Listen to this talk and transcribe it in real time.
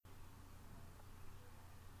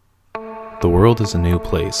The world is a new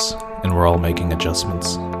place, and we're all making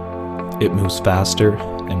adjustments. It moves faster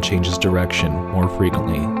and changes direction more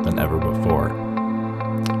frequently than ever before.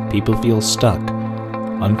 People feel stuck,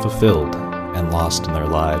 unfulfilled, and lost in their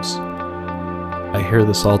lives. I hear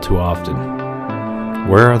this all too often.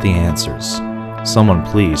 Where are the answers? Someone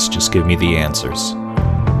please just give me the answers.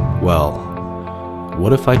 Well,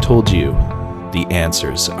 what if I told you the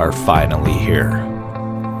answers are finally here?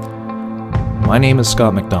 My name is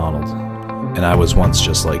Scott McDonald, and I was once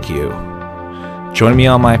just like you. Join me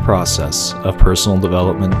on my process of personal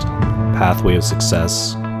development, pathway of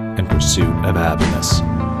success, and pursuit of happiness.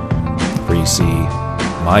 For you see,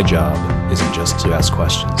 my job isn't just to ask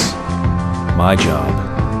questions. My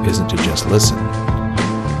job isn't to just listen.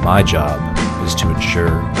 My job is to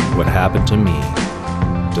ensure what happened to me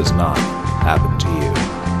does not happen to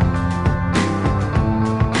you.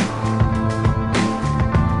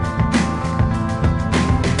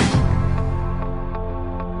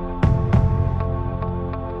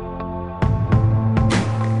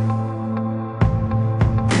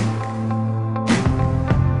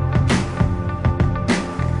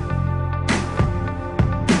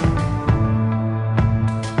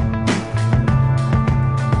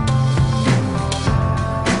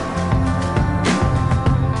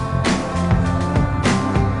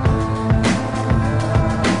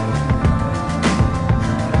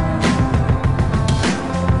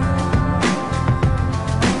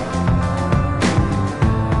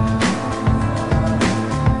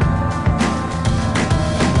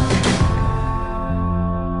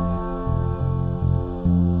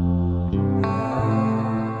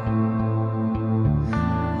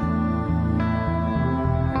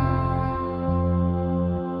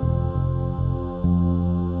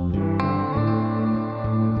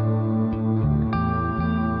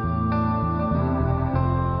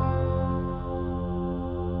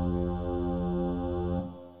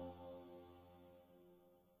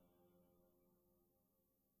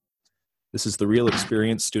 This is the Real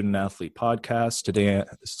Xperience Student Athlete Podcast. Today,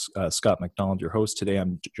 this is Scott McDonald, your host. Today,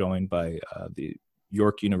 I'm joined by the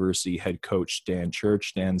York University head coach, Dan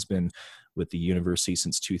Church. Dan's been with the university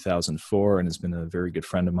since 2004 and has been a very good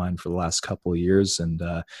friend of mine for the last couple of years, and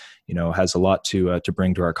has a lot to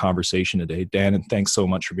bring to our conversation today. Dan, and thanks so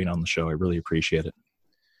much for being on the show. I really appreciate it.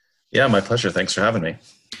 Yeah, my pleasure. Thanks for having me.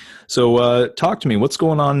 So talk to me. What's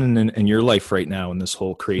going on in your life right now in this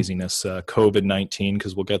whole craziness, COVID-19,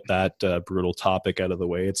 because we'll get that brutal topic out of the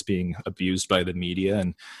way. It's being abused by the media,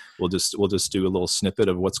 and we'll just do a little snippet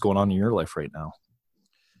of what's going on in your life right now.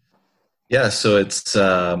 Yeah, so it's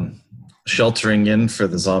sheltering in for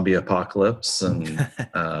the zombie apocalypse. And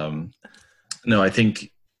no, I think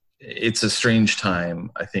it's a strange time.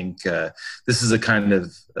 I think this is a time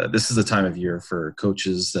of year for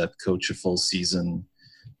coaches that coach a full season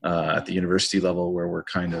at the university level, where we're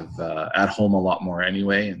kind of at home a lot more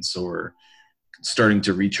anyway, and so we're starting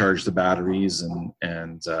to recharge the batteries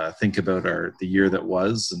and think about the year that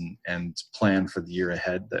was and plan for the year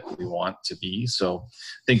ahead that we want to be. So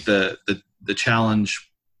I think the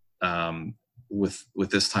challenge with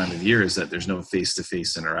this time of year is that there's no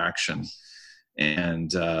face-to-face interaction.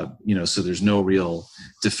 And, so there's no real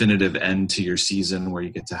definitive end to your season where you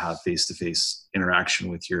get to have face-to-face interaction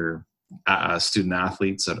with your student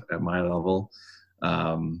athletes at my level,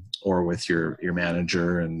 or with your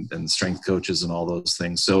manager and strength coaches and all those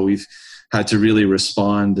things. So we've had to really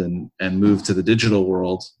respond and move to the digital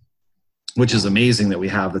world, which is amazing that we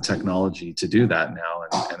have the technology to do that now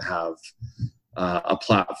and have a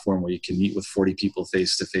platform where you can meet with 40 people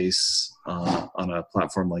face-to-face on a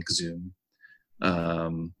platform like Zoom.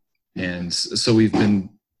 And so we've been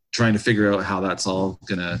trying to figure out how that's all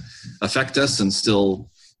going to affect us and still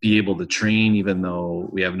be able to train, even though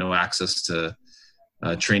we have no access to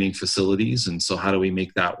training facilities. And so how do we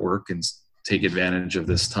make that work and take advantage of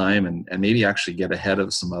this time and maybe actually get ahead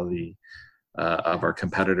of some of our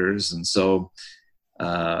competitors? And so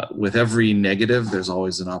with every negative, there's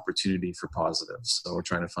always an opportunity for positives. So we're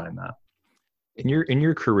trying to find that. In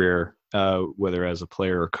your career, whether as a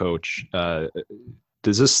player or coach,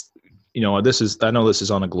 does this, I know this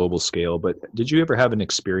is on a global scale, but did you ever have an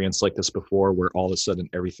experience like this before where all of a sudden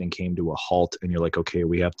everything came to a halt and you're like, okay,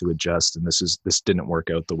 we have to adjust, and this didn't work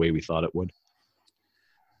out the way we thought it would?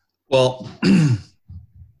 Well,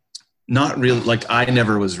 not really. Like, I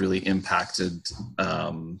never was really impacted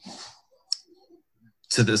to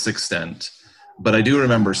this extent, but I do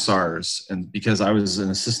remember SARS, and because I was an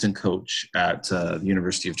assistant coach at the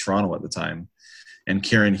University of Toronto at the time, and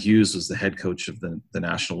Karen Hughes was the head coach of the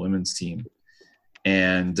national women's team.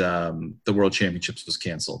 And the World Championships was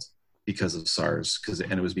canceled because of SARS,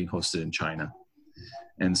 and it was being hosted in China.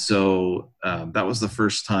 And so that was the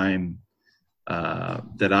first time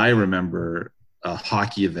that I remember a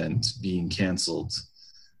hockey event being canceled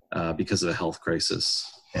because of a health crisis.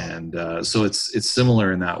 And so it's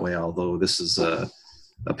similar in that way, although this is a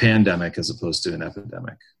pandemic as opposed to an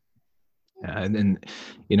epidemic. Yeah, and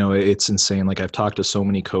it's insane. Like, I've talked to so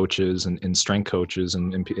many coaches and strength coaches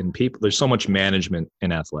and people. There's so much management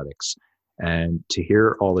in athletics, and to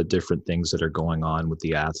hear all the different things that are going on with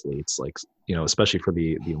the athletes, like, especially for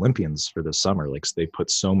the Olympians for this summer, like, they put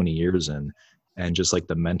so many years in, and just like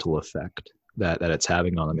the mental effect that it's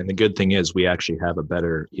having on them. And the good thing is we actually have a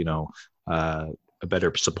better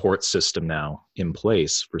support system now in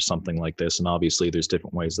place for something like this. And obviously there's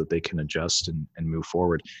different ways that they can adjust and move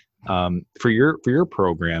forward. For your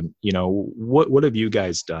program, what have you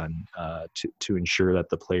guys done to ensure that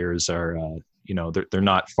the players are, they're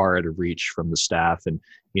not far out of reach from the staff, and,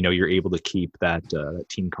 you're able to keep that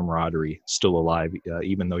team camaraderie still alive,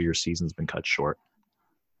 even though your season's been cut short?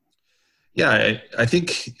 Yeah, I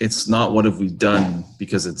think it's not what have we done,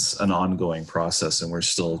 because it's an ongoing process and we're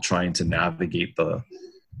still trying to navigate the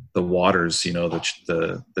waters,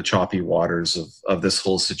 the choppy waters of this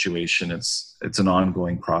whole situation. It's an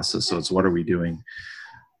ongoing process. So it's what are we doing?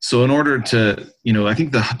 So in order to, I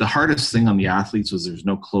think the hardest thing on the athletes was there's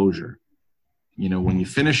no closure. When you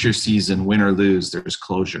finish your season, win or lose, there's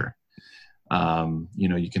closure.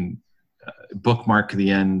 You can bookmark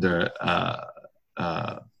the end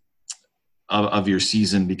of your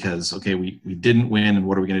season because, okay, we didn't win, and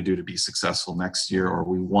what are we going to do to be successful next year? Or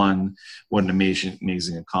we won, what an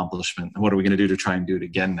amazing accomplishment. And what are we going to do to try and do it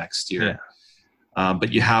again next year? Yeah.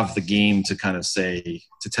 But you have the game to kind of say,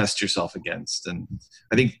 to test yourself against. And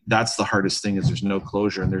I think that's the hardest thing, is there's no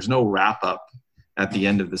closure, and there's no wrap up at the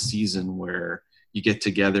end of the season where you get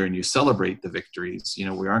together and you celebrate the victories.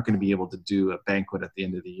 We aren't going to be able to do a banquet at the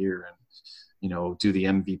end of the year and, do the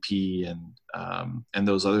MVP and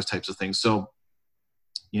those other types of things. So,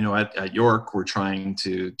 at York, we're trying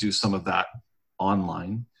to do some of that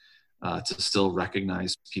online to still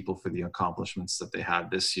recognize people for the accomplishments that they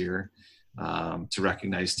had this year, to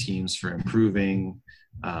recognize teams for improving,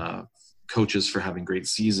 coaches for having great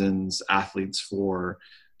seasons, athletes for,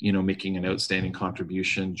 making an outstanding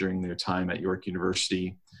contribution during their time at York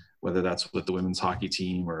University, whether that's with the women's hockey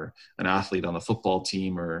team or an athlete on the football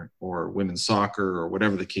team or women's soccer or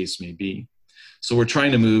whatever the case may be. So we're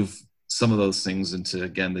trying to move some of those things into,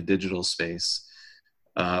 again, the digital space.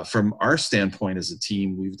 From our standpoint as a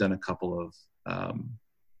team, we've done a couple of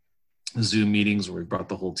Zoom meetings where we've brought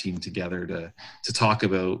the whole team together to talk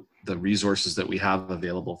about the resources that we have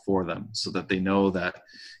available for them, so that they know that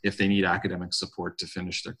if they need academic support to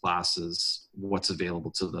finish their classes, what's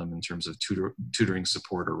available to them in terms of tutoring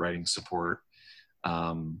support or writing support,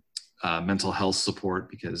 mental health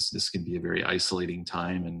support, because this can be a very isolating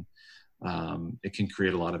time, and it can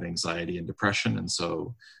create a lot of anxiety and depression. And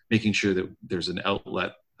so making sure that there's an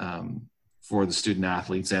outlet for the student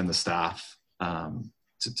athletes and the staff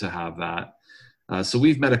to have that. So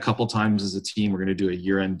we've met a couple times as a team. We're going to do a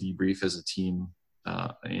year-end debrief as a team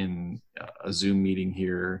in a Zoom meeting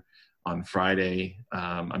here on Friday.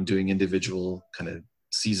 I'm doing individual kind of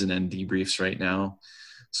season-end debriefs right now.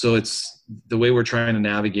 So it's the way we're trying to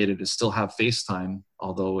navigate it is still have FaceTime,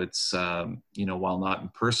 although it's, while not in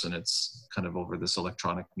person, it's kind of over this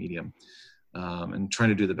electronic medium, and trying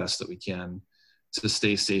to do the best that we can to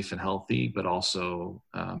stay safe and healthy, but also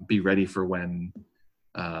be ready for when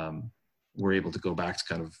we're able to go back to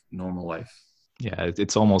kind of normal life. Yeah,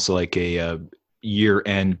 it's almost like a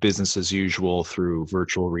year-end business as usual through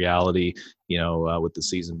virtual reality, with the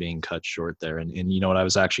season being cut short there. And what, I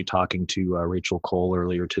was actually talking to Rachel Cole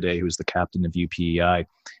earlier today, who's the captain of UPEI.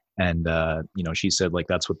 And, she said, like,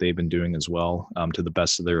 that's what they've been doing as well, to the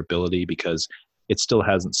best of their ability, because it still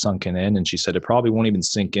hasn't sunken in. And she said it probably won't even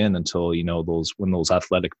sink in until, when those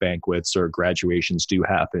athletic banquets or graduations do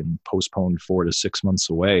happen, postponed 4 to 6 months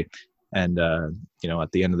away. And,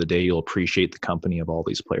 at the end of the day, you'll appreciate the company of all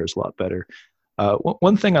these players a lot better.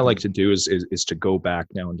 One thing I like to do is to go back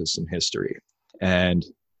now into some history. And,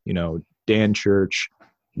 Dan Church,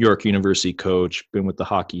 York University coach, been with the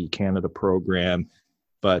Hockey Canada program,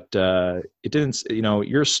 but it didn't,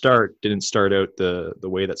 your start didn't start out the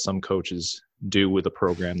way that some coaches do with a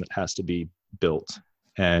program that has to be built.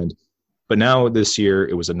 But now this year,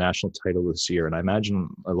 it was a national title this year. And I imagine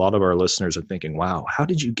a lot of our listeners are thinking, wow, how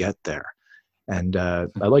did you get there? And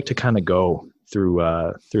I'd like to kind of go through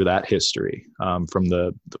that history from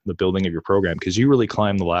the building of your program, because you really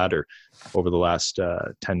climbed the ladder over the last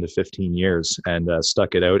 10 to 15 years and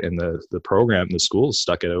stuck it out, and the program, the schools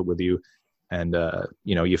stuck it out with you. and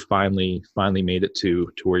you finally made it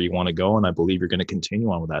to where you want to go, and I believe you're going to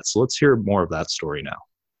continue on with that. So let's hear more of that story now.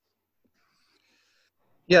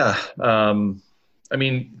 Yeah. I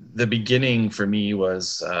mean, the beginning for me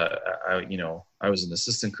was, I was an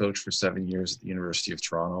assistant coach for 7 years at the University of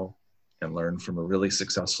Toronto and learned from a really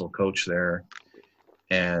successful coach there,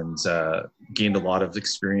 and gained a lot of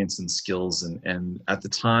experience and skills. And at the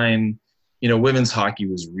time, women's hockey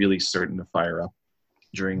was really starting to fire up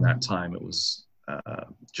during that time. It was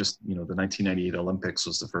just, the 1998 Olympics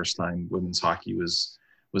was the first time women's hockey was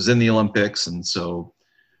in the Olympics. And so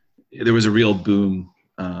there was a real boom.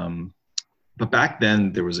 But back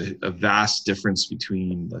then there was a vast difference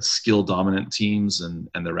between the skill dominant teams and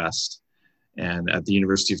the rest. And at the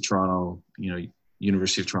University of Toronto,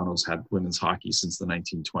 University of Toronto's had women's hockey since the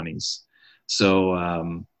 1920s.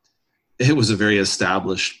 So it was a very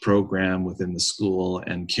established program within the school,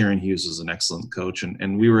 and Karen Hughes was an excellent coach.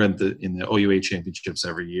 And we were in the OUA championships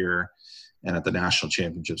every year and at the national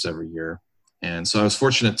championships every year. And so I was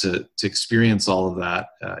fortunate to experience all of that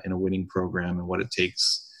in a winning program and what it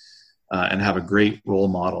takes, and have a great role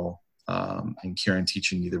model, and Karen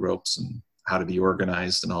teaching me the ropes and how to be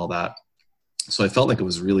organized and all that. So I felt like I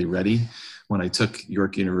was really ready when I took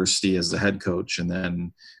York University as the head coach, and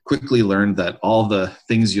then quickly learned that all the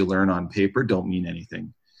things you learn on paper don't mean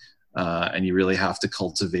anything. And you really have to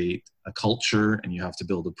cultivate a culture, and you have to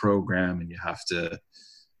build a program, and you have to,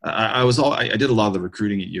 I did a lot of the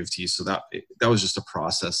recruiting at U of T. So that was just a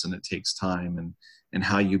process, and it takes time, and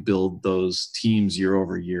how you build those teams year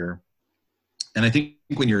over year. And I think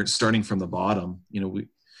when you're starting from the bottom,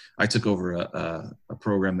 I took over a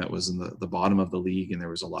program that was in the bottom of the league, and there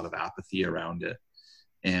was a lot of apathy around it.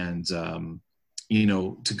 And,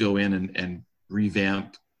 to go in and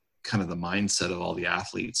revamp kind of the mindset of all the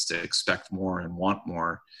athletes to expect more and want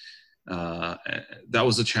more, that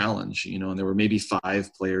was a challenge, and there were maybe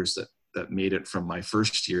 5 players that made it from my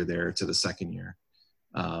first year there to the second year.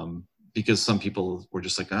 Because some people were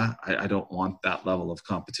just like, I don't want that level of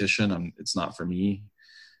competition. It's not for me.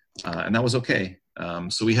 And that was okay.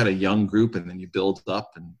 So we had a young group, and then you build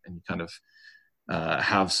up and you kind of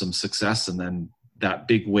have some success, and then that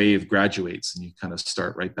big wave graduates and you kind of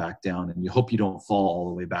start right back down, and you hope you don't fall all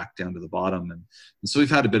the way back down to the bottom. And so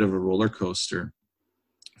we've had a bit of a roller coaster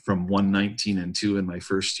from 1-19-2 in my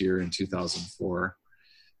first year in 2004,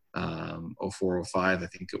 04-05, I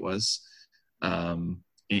think it was,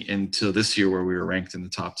 until this year where we were ranked in the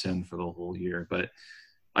top 10 for the whole year. But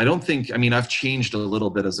I've changed a little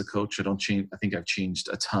bit as a coach. I think I've changed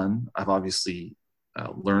a ton. I've obviously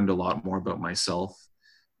learned a lot more about myself.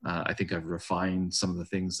 I think I've refined some of the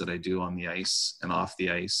things that I do on the ice and off the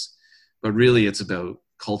ice. But really, it's about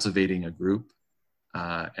cultivating a group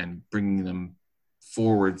and bringing them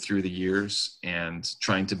forward through the years and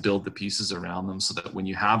trying to build the pieces around them so that when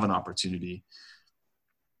you have an opportunity,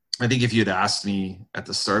 I think if you had asked me at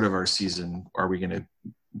the start of our season, are we going to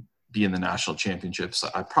be in the national championships,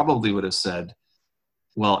 I probably would have said,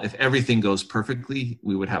 well, if everything goes perfectly,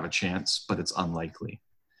 we would have a chance, but it's unlikely.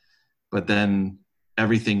 But then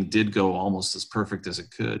everything did go almost as perfect as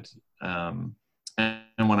it could. And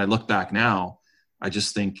when I look back now, I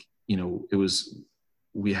just think,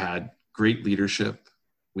 we had great leadership.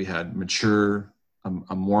 We had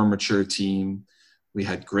a more mature team. We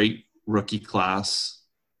had great rookie class.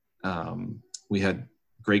 We had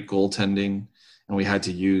great goaltending. And we have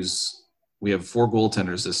 4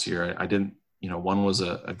 goaltenders this year. I didn't, one was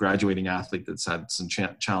a graduating athlete that's had some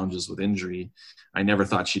challenges with injury. I never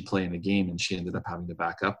thought she'd play in a game, and she ended up having to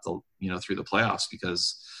back up through the playoffs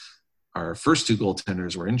because our first 2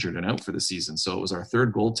 goaltenders were injured and out for the season. So it was our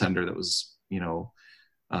 3rd goaltender that was,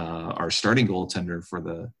 our starting goaltender for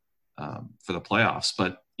the playoffs.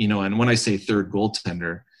 But, and when I say 3rd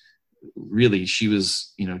goaltender, really she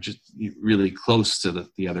was just really close to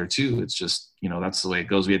the other 2. It's just that's the way it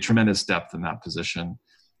goes. We had tremendous depth in that position,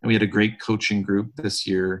 and we had a great coaching group this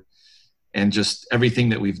year, and just everything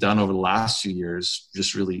that we've done over the last few years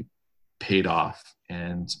just really paid off.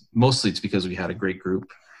 And mostly it's because we had a great group,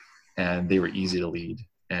 and they were easy to lead,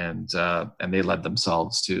 and they led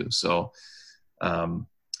themselves too. So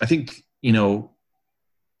I think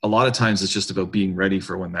a lot of times it's just about being ready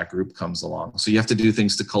for when that group comes along. So you have to do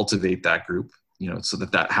things to cultivate that group, so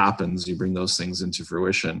that happens. You bring those things into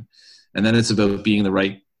fruition. And then it's about being the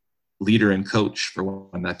right leader and coach for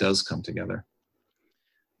when that does come together.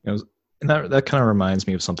 And that kind of reminds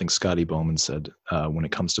me of something Scotty Bowman said when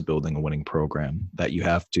it comes to building a winning program, that you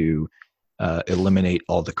have to eliminate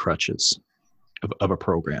all the crutches of a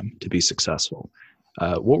program to be successful.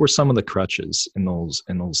 What were some of the crutches in those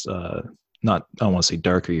not, I don't want to say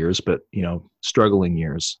darker years, but struggling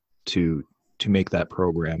years to make that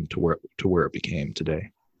program to where it became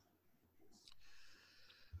today?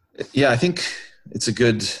 Yeah, I think it's a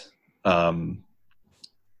good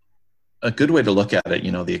way to look at it.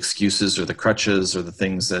 You know, the excuses or the crutches or the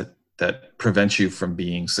things that prevent you from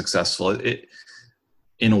being successful.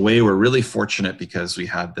 In a way, we're really fortunate because we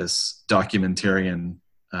had this documentarian,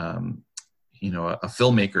 a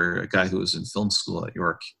filmmaker, a guy who was in film school at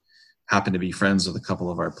York, happened to be friends with a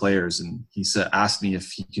couple of our players, and he asked me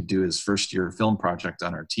if he could do his first year film project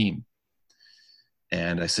on our team.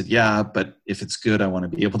 And I said, yeah, but if it's good, I want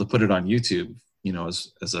to be able to put it on YouTube, you know,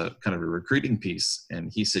 as a kind of a recruiting piece.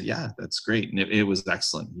 And he said, yeah, that's great. And it was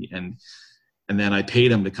excellent. And then I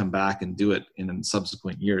paid him to come back and do it in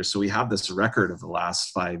subsequent years. So we have this record of the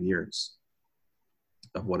last 5 years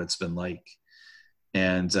of what it's been like.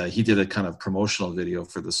 And he did a kind of promotional video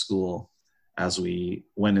for the school as we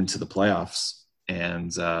went into the playoffs.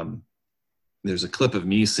 And there's a clip of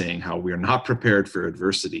me saying how we're not prepared for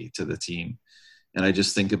adversity to the team. And I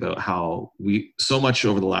just think about how so much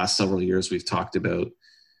over the last several years, we've talked about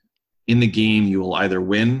in the game, you will either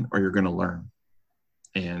win or you're going to learn.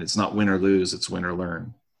 And it's not win or lose, it's win or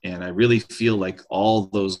learn. And I really feel like all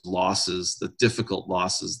those losses, the difficult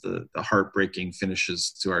losses, the heartbreaking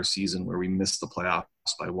finishes to our season where we missed the playoffs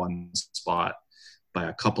by one spot, by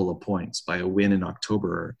a couple of points, by a win in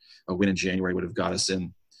October, or a win in January would have got us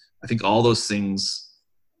in. I think all those things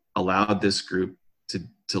allowed this group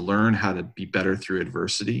to learn how to be better through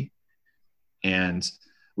adversity. And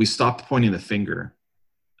we stopped pointing the finger.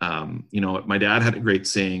 My dad had a great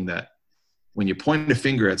saying that when you point a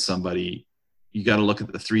finger at somebody, you got to look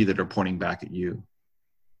at the three that are pointing back at you,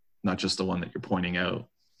 not just the one that you're pointing out.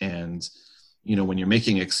 And, you know, when you're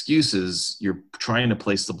making excuses, you're trying to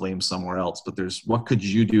place the blame somewhere else, but what could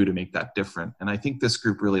you do to make that different? And I think this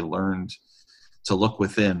group really learned to look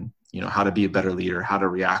within, you know, how to be a better leader, how to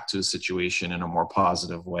react to a situation in a more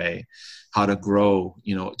positive way, how to grow,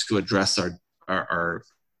 you know, to address our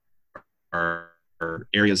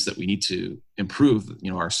areas that we need to improve, you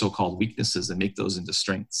know, our so-called weaknesses, and make those into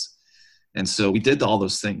strengths. And so we did all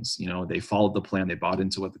those things. You know, they followed the plan, they bought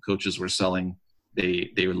into what the coaches were selling,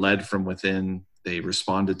 they led from within, they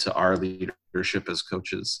responded to our leadership as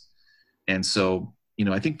coaches. And so, you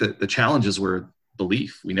know, I think that the challenges were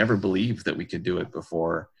belief. We never believed that we could do it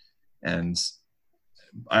before. And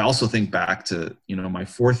I also think back to, you know, my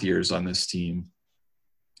 4th years on this team.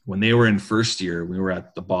 When they were in first year, we were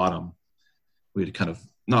at the bottom. We had kind of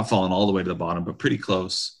not fallen all the way to the bottom, but pretty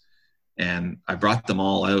close. And I brought them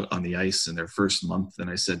all out on the ice in their first month. And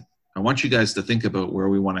I said, I want you guys to think about where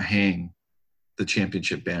we want to hang the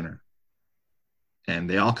championship banner. And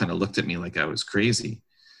they all kind of looked at me like I was crazy.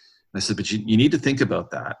 And I said, but you need to think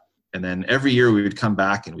about that. And then every year we would come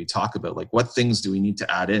back and we talk about, like, what things do we need to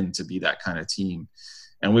add in to be that kind of team?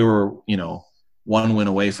 And we were, you know, 1 win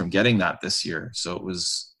away from getting that this year. So it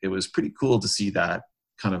was pretty cool to see that,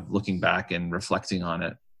 kind of looking back and reflecting on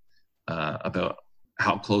it, about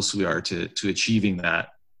how close we are to achieving that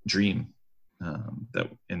dream, and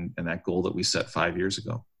that goal that we set 5 years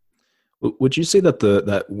ago. Would you say that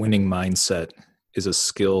that winning mindset is a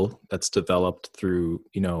skill that's developed through,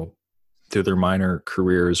 you know, through their minor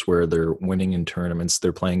careers where they're winning in tournaments,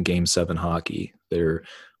 they're playing Game 7 hockey, they're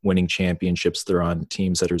winning championships, they're on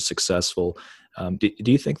teams that are successful? Do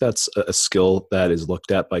you think that's a skill that is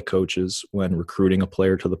looked at by coaches when recruiting a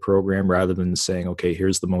player to the program, rather than saying, okay,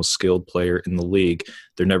 here's the most skilled player in the league,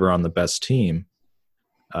 they're never on the best team,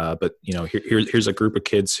 but, you know, here's a group of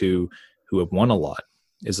kids who have won a lot?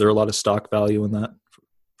 Is there a lot of stock value in that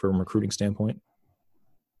from a recruiting standpoint?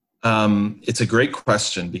 It's a great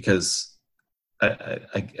question, because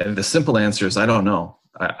and the simple answer is I don't know.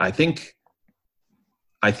 I think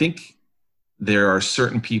there are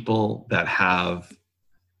certain people that have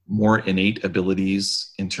more innate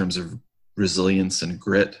abilities in terms of resilience and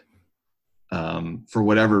grit, for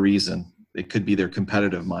whatever reason. It could be their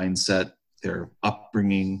competitive mindset, their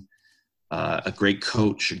upbringing, a great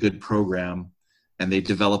coach, a good program, and they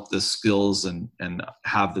develop the skills and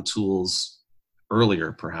have the tools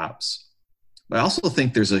earlier, perhaps. But I also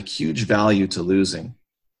think there's a huge value to losing,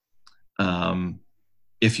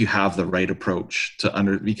 if you have the right approach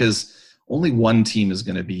because only one team is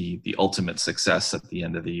going to be the ultimate success at the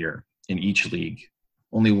end of the year in each league.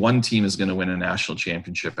 Only one team is going to win a national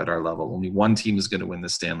championship at our level. Only one team is going to win the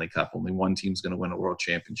Stanley Cup. Only one team is going to win a world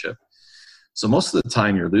championship. So most of the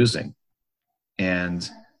time you're losing. And,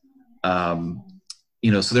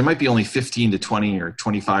 you know, so there might be only 15 to 20 or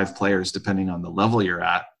 25 players, depending on the level you're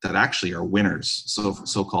at, that actually are winners,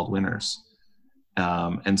 so-called winners.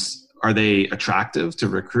 And are they attractive to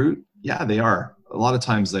recruit? Yeah, they are. A lot of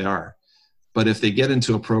times they are. But if they get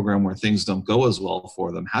into a program where things don't go as well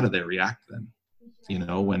for them, how do they react then?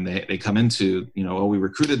 When they come into, oh, we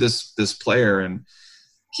recruited this player and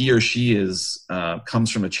he or she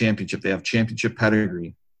comes from a championship. They have championship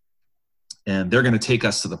pedigree and they're going to take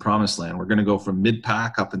us to the promised land. We're going to go from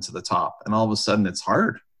mid-pack up into the top. And all of a sudden it's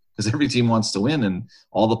hard because every team wants to win and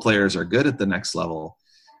all the players are good at the next level.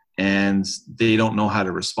 And they don't know how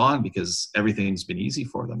to respond because everything's been easy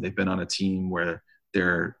for them. They've been on a team where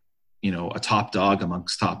they're, a top dog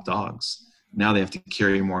amongst top dogs. Now they have to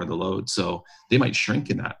carry more of the load. So they might shrink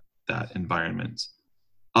in that environment.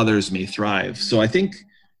 Others may thrive. So I think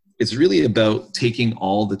it's really about taking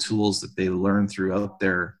all the tools that they learn throughout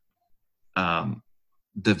their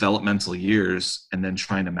developmental years and then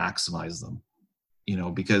trying to maximize them,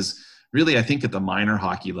 because really I think at the minor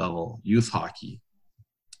hockey level, youth hockey,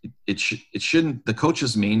 it shouldn't, the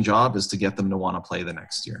coach's main job is to get them to want to play the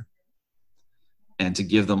next year and to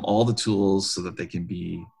give them all the tools so that they can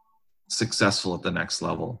be successful at the next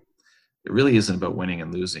level. It really isn't about winning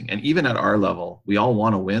and losing. And even at our level, we all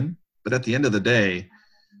want to win, but at the end of the day,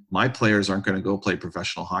 my players aren't going to go play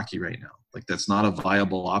professional hockey right now. Like that's not a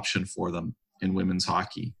viable option for them in women's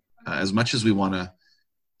hockey. As much as we want to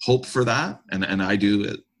hope for that, and I do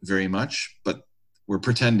it very much, but we're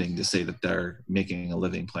pretending to say that they're making a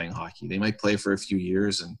living playing hockey. They might play for a few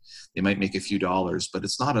years and they might make a few dollars, but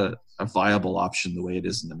it's not a viable option the way it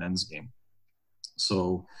is in the men's game.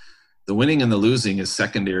 So the winning and the losing is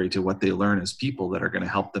secondary to what they learn as people that are going to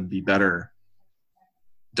help them be better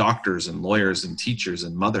doctors and lawyers and teachers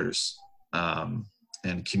and mothers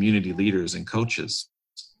and community leaders and coaches.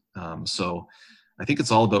 So I think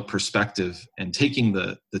it's all about perspective and taking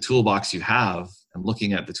the toolbox you have and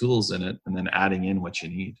looking at the tools in it and then adding in what you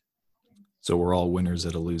need. So we're all winners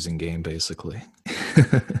at a losing game, basically.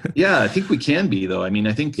 Yeah, I think we can be, though. I mean,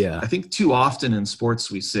 I think too often in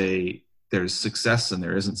sports we say there's success and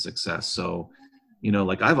there isn't success. So,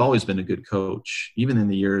 like I've always been a good coach, even in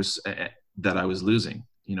the years that I was losing.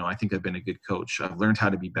 I think I've been a good coach. I've learned how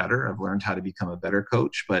to be better. I've learned how to become a better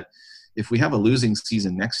coach. But if we have a losing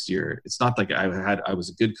season next year, it's not like I was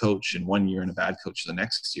a good coach in one year and a bad coach the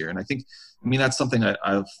next year. And I think, that's something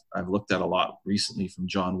I've looked at a lot recently from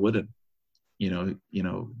John Wooden.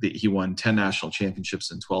 He won 10 national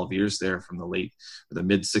championships in 12 years there from the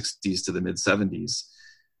mid 60s to the mid 70s.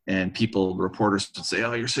 And reporters would say,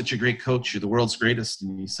 "Oh, you're such a great coach. You're the world's greatest."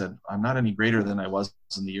 And he said, "I'm not any greater than I was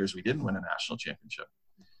in the years we didn't win a national championship.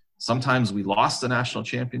 Sometimes we lost a national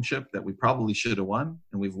championship that we probably should have won.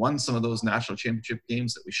 And we've won some of those national championship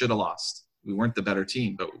games that we should have lost. We weren't the better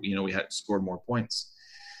team, but we had scored more points."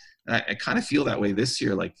 And I kind of feel that way this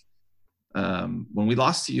year. Like when we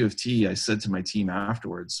lost to U of T, I said to my team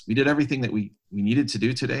afterwards, we did everything that we needed to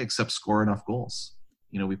do today except score enough goals.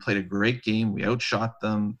 We played a great game. We outshot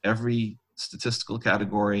them. Every statistical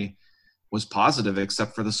category was positive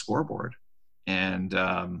except for the scoreboard. And,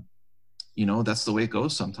 that's the way it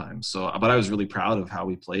goes sometimes. So, but I was really proud of how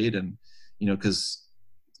we played. And, because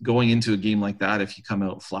going into a game like that, if you come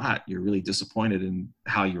out flat, you're really disappointed in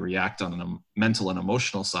how you react on a mental and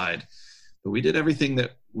emotional side. But we did everything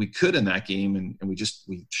that we could in that game. And we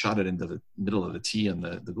shot it into the middle of the tee on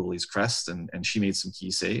the goalie's crest. And she made some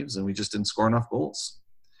key saves and we just didn't score enough goals.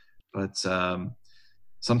 But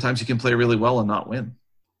sometimes you can play really well and not win.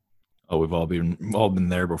 Oh, we've all been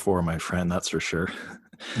there before, my friend. That's for sure.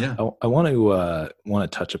 Yeah. I want to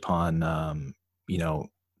touch upon,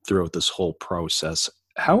 throughout this whole process,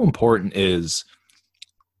 how important is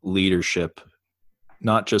leadership,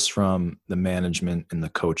 not just from the management and the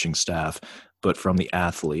coaching staff, but from the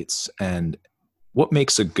athletes, and what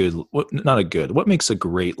makes a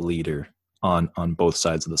great leader on both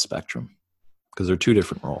sides of the spectrum? Because they're two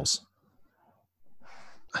different roles.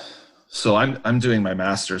 So I'm doing my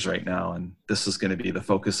master's right now, and this is going to be the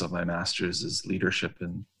focus of my master's is leadership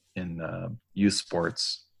in youth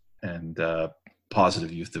sports and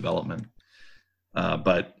positive youth development.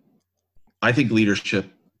 But I think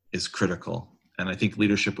leadership is critical, and I think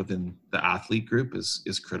leadership within the athlete group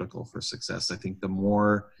is critical for success. I think the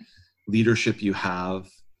more leadership you have,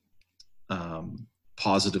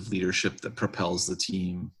 positive leadership that propels the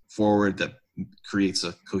team forward, that creates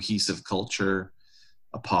a cohesive culture,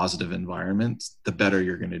 a positive environment, the better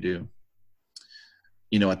you're going to do.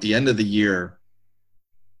 At the end of the year,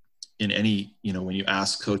 in any, when you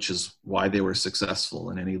ask coaches why they were successful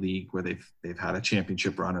in any league where they've had a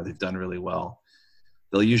championship run or they've done really well,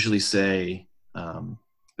 they'll usually say, or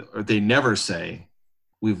they never say,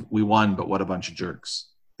 we won, but what a bunch of jerks.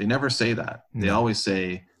 They never say that. They always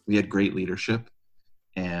say we had great leadership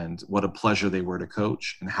and what a pleasure they were to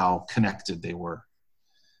coach and how connected they were.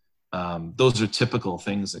 Those are typical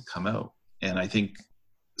things that come out. And I think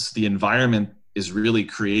the environment is really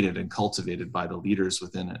created and cultivated by the leaders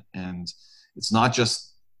within it. And it's not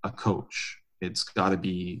just a coach. It's got to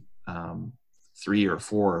be 3 or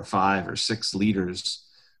 4 or 5 or 6 leaders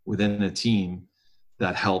within a team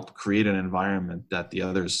that help create an environment that the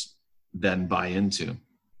others then buy into.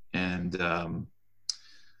 And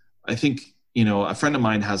I think, a friend of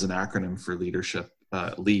mine has an acronym for leadership,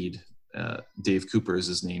 LEAD. Dave Cooper is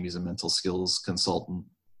his name. He's a mental skills consultant,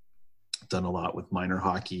 done a lot with minor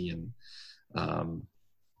hockey and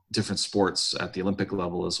different sports at the Olympic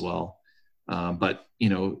level as well. But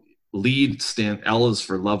LEAD L is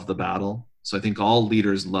for love the battle. So I think all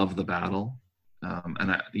leaders love the battle.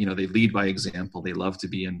 And they lead by example. They love to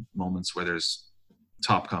be in moments where there's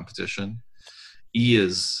top competition. E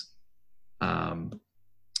is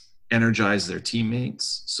energize their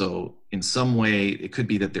teammates. So in some way, it could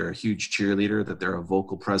be that they're a huge cheerleader, that they're a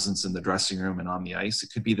vocal presence in the dressing room and on the ice.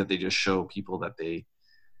 It could be that they just show people that they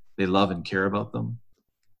love and care about them.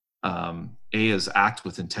 A is act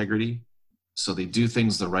with integrity. So they do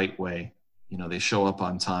things the right way. They show up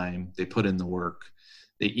on time, they put in the work,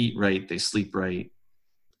 they eat right, they sleep right,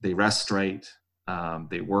 they rest right,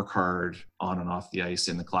 they work hard on and off the ice,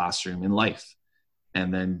 in the classroom, in life.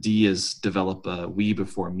 And then D is develop a we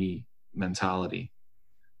before me mentality.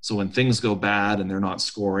 So when things go bad and they're not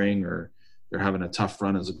scoring or they're having a tough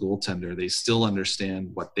run as a goaltender, they still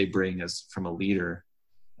understand what they bring as from a leader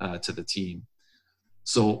to the team.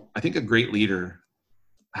 So I think a great leader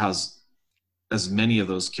has as many of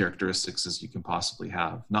those characteristics as you can possibly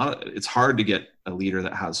have. It's hard to get a leader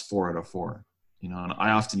that has 4 out of 4. And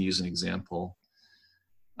I often use an example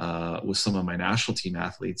with some of my national team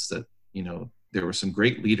athletes that, there were some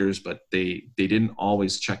great leaders, but they didn't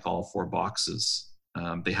always check all 4 boxes.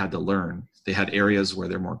 They had to learn. They had areas where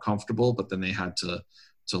they're more comfortable, but then they had to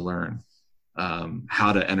learn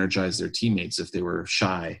how to energize their teammates if they were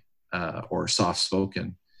shy or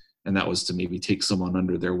soft-spoken. And that was to maybe take someone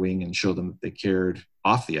under their wing and show them that they cared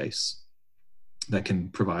off the ice. That can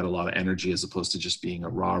provide a lot of energy as opposed to just being a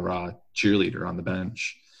rah-rah cheerleader on the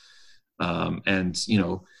bench. And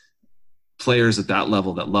players at that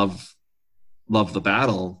level that love the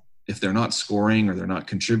battle, if they're not scoring or they're not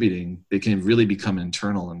contributing, they can really become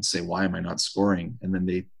internal and say, why am I not scoring? And then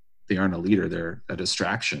they aren't a leader, they're a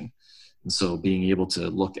distraction. And so being able to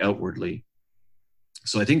look outwardly.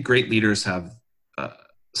 So I think great leaders have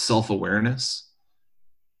self-awareness,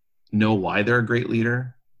 know why they're a great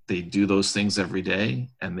leader. They do those things every day,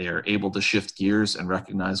 and they are able to shift gears and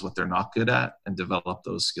recognize what they're not good at and develop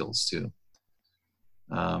those skills too.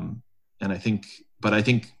 And I think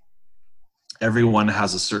everyone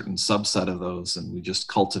has a certain subset of those, and we just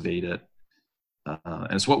cultivate it.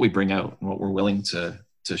 And it's what we bring out and what we're willing to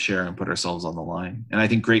share and put ourselves on the line. And I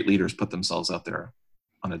think great leaders put themselves out there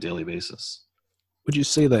on a daily basis. Would you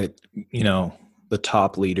say that, the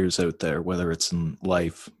top leaders out there, whether it's in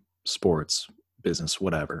life, sports, business,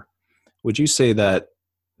 whatever, would you say that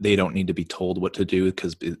they don't need to be told what to do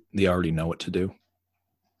because they already know what to do?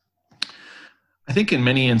 I think in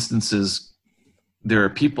many instances, there are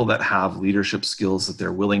people that have leadership skills that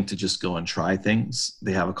they're willing to just go and try things.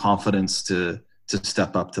 They have a confidence to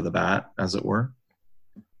step up to the bat, as it were.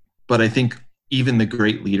 But I think even the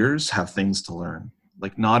great leaders have things to learn.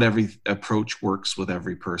 Like, not every approach works with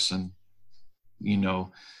every person. I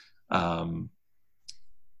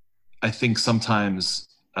think sometimes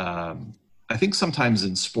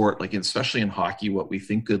in sport, like especially in hockey, what we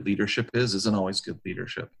think good leadership isn't always good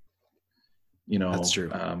leadership. That's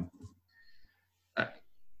true.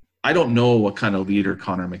 I don't know what kind of leader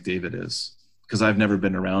Connor McDavid is because I've never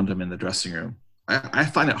been around him in the dressing room. I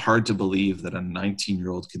find it hard to believe that a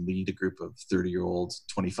 19-year-old can lead a group of 30-year-old,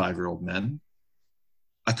 25-year-old men.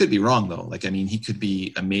 I could be wrong though. He could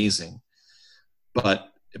be amazing, but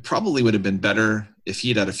it probably would have been better if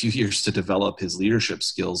he'd had a few years to develop his leadership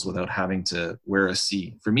skills without having to wear a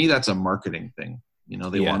C. For me, that's a marketing thing.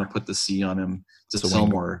 They want to put the C on him to sell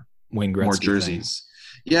more jerseys.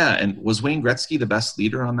 Thing. Yeah. And was Wayne Gretzky the best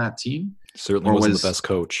leader on that team? Certainly wasn't the best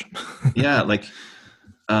coach. Yeah.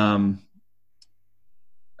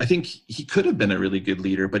 I think he could have been a really good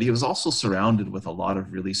leader, but he was also surrounded with a lot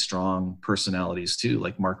of really strong personalities too,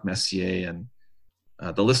 like Marc Messier, and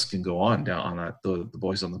the list can go on down on the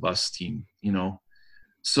Boys on the Bus team,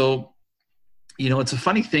 So, it's a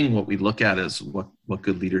funny thing what we look at as what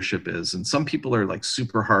good leadership is. And some people are like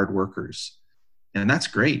super hard workers, and that's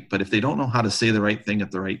great. But if they don't know how to say the right thing at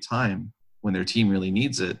the right time when their team really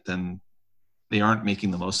needs it, then they aren't making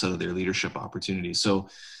the most out of their leadership opportunities. So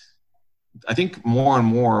I think more and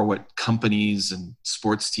more what companies and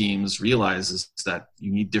sports teams realize is that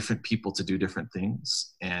you need different people to do different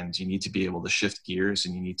things, and you need to be able to shift gears,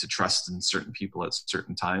 and you need to trust in certain people at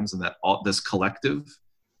certain times, and that all this collective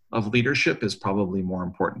of leadership is probably more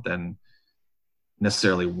important than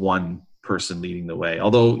necessarily one person leading the way.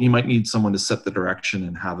 Although you might need someone to set the direction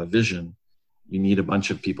and have a vision, you need a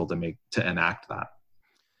bunch of people to enact that.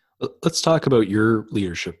 Let's talk about your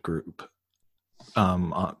leadership group,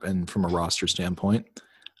 and from a roster standpoint.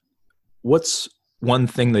 What's one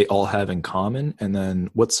thing they all have in common, and then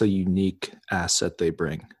what's a unique asset they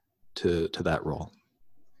bring to that role?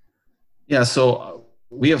 Yeah, so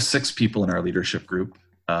we have 6 people in our leadership group.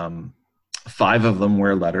 5 of them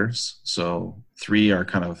wear letters. So 3 are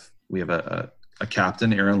we have a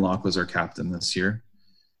captain. Aaron Locke was our captain this year.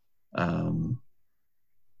 And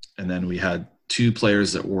then we had 2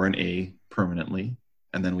 players that wore an A permanently.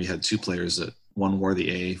 And then we had 2 players that one wore the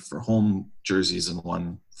A for home jerseys and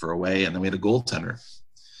one for away. And then we had a goaltender.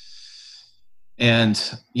 And,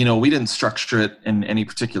 we didn't structure it in any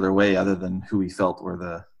particular way other than who we felt were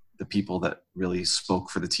the people that really spoke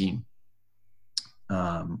for the team.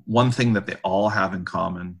 One thing that they all have in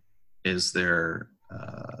common is their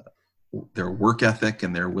work ethic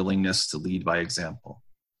and their willingness to lead by example.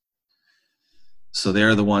 So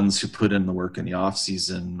they're the ones who put in the work in the off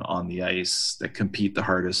season on the ice, that compete the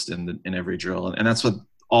hardest in every drill. And that's what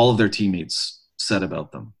all of their teammates said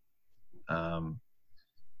about them.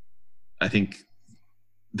 I think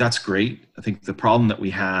that's great. I think the problem that we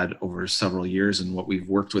had over several years and what we've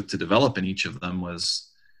worked with to develop in each of them was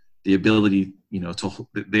the ability,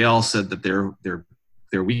 they all said that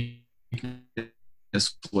their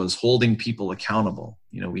weakness was holding people accountable.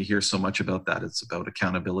 We hear so much about that. It's about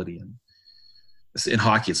accountability. And in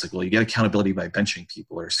hockey, it's like, well, you get accountability by benching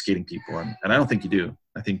people or skating people. And I don't think you do.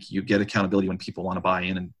 I think you get accountability when people want to buy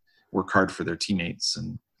in and work hard for their teammates.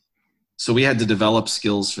 And so we had to develop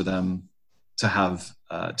skills for them to have,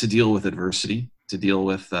 to deal with adversity, to deal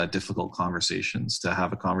with difficult conversations, to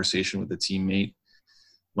have a conversation with a teammate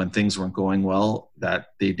when things weren't going well that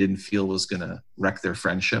they didn't feel was going to wreck their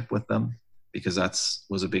friendship with them, because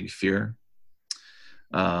was a big fear.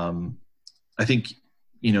 I think,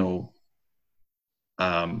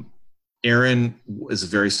 Erin is a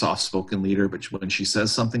very soft-spoken leader, but when she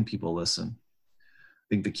says something, people listen. I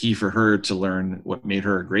think the key for her to learn what made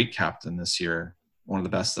her a great captain this year, one of the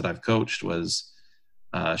best that I've coached, was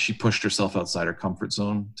she pushed herself outside her comfort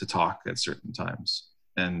zone to talk at certain times.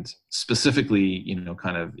 And specifically,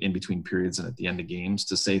 kind of in between periods and at the end of games,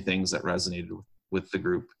 to say things that resonated with the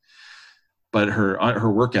group. But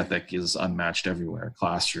her work ethic is unmatched everywhere: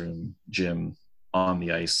 classroom, gym, on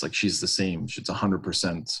the ice. Like, she's the same. She's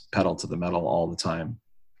 100% pedal to the metal all the time.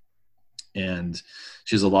 And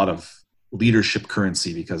she has a lot of leadership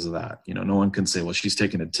currency because of that. No one can say, well, she's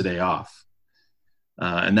taking it today off.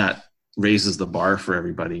 And that raises the bar for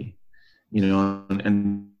everybody,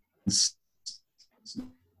 and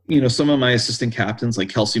some of my assistant captains, like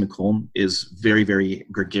Kelsey McComb, is very, very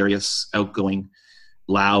gregarious, outgoing,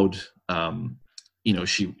 loud.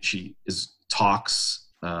 She talks,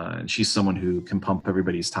 and she's someone who can pump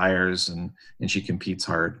everybody's tires, and she competes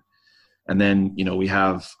hard. And then, we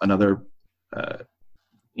have another, a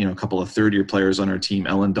couple of third-year players on our team.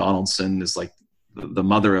 Ellen Donaldson is like the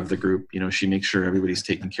mother of the group. She makes sure everybody's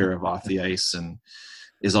taken care of off the ice and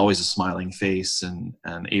is always a smiling face. And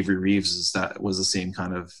Avery Reeves was the same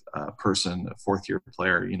kind of person, a 4th-year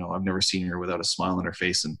player. I've never seen her without a smile on her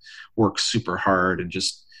face, and works super hard and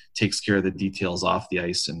just takes care of the details off the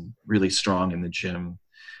ice, and really strong in the gym.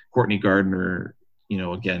 Courtney Gardner,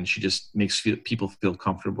 again, she just makes people feel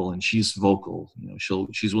comfortable, and she's vocal.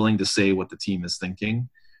 She's willing to say what the team is thinking,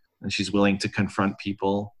 and she's willing to confront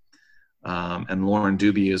people. And Lauren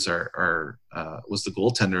Doobie is was the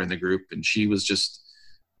goaltender in the group, and she was just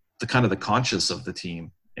the conscious of the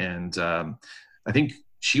team. And I think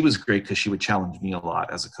she was great because she would challenge me a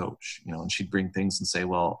lot as a coach, and she'd bring things and say,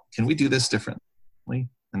 well, can we do this differently?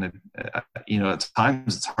 And at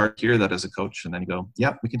times it's hard to hear that as a coach, and then you go,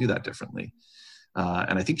 yeah, we can do that differently.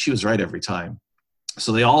 And I think she was right every time.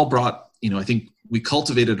 So they all brought, I think we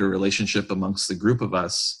cultivated a relationship amongst the group of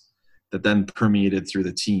us that then permeated through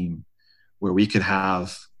the team, where we could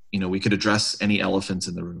have, we could address any elephant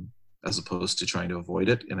in the room as opposed to trying to avoid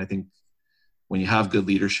it. And I think when you have good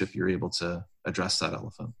leadership, you're able to address that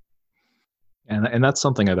elephant. And that's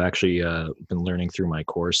something I've actually been learning through my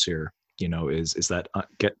course here, is that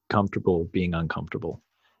get comfortable being uncomfortable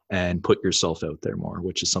and put yourself out there more,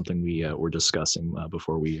 which is something we were discussing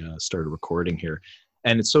before we started recording here.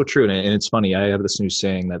 And it's so true. And it's funny, I have this new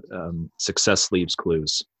saying that success leaves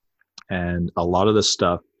clues. And a lot of this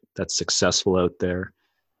stuff that's successful out there.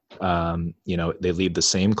 They leave the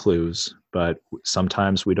same clues, but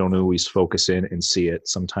sometimes we don't always focus in and see it.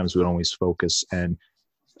 Sometimes we don't always focus and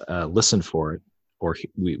listen for it, or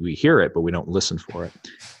we hear it, but we don't listen for it.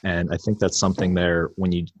 And I think that's something there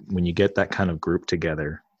when you get that kind of group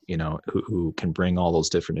together, who can bring all those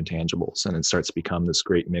different intangibles, and it starts to become this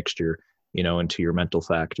great mixture, into your mental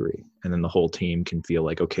factory. And then the whole team can feel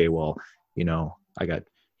like, okay, well, I got,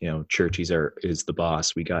 Churchy's is the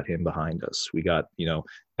boss. We got him behind us. We got,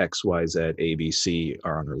 X, Y, Z, ABC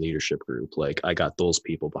are on our leadership group. Like, I got those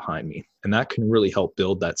people behind me. And that can really help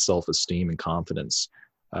build that self-esteem and confidence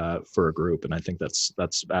for a group. And I think that's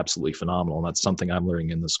absolutely phenomenal. And that's something I'm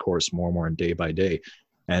learning in this course more and more and day by day.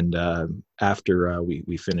 And after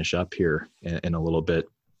we finish up here in a little bit,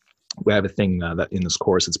 we have a thing that in this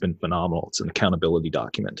course, it's been phenomenal. It's an accountability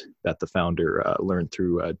document that the founder learned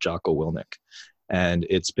through Jocko Willink. And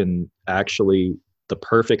it's been actually the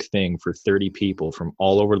perfect thing for 30 people from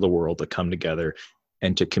all over the world to come together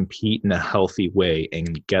and to compete in a healthy way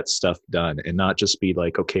and get stuff done, and not just be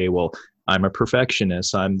like, okay, well, I'm a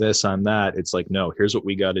perfectionist, I'm this, I'm that. It's like, no, here's what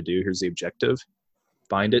we got to do. Here's the objective.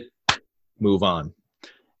 Find it, move on.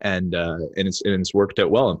 And it's worked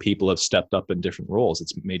out well, and people have stepped up in different roles.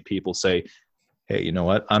 It's made people say, hey, you know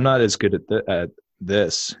what? I'm not as good at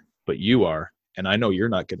this, but you are. And I know you're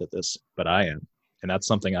not good at this, but I am. And that's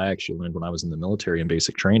something I actually learned when I was in the military and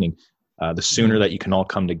basic training. The sooner that you can all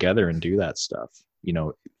come together and do that stuff,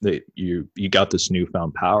 you got this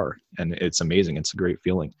newfound power, and it's amazing. It's a great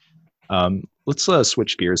feeling. Let's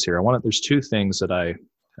switch gears here. There's two things that I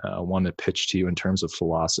want to pitch to you in terms of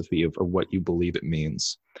philosophy of what you believe it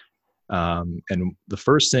means. And the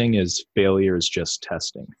first thing is failure is just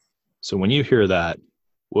testing. So when you hear that,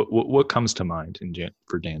 what comes to mind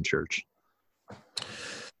for Dan Church?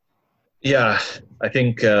 Yeah, I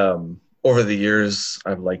think over the years,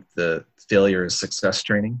 I've liked the failure is success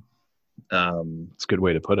training. It's a good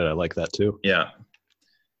way to put it. I like that too. Yeah.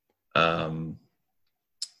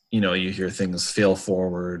 You hear things fail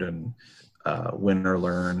forward and win or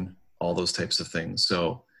learn, all those types of things.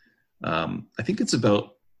 So I think it's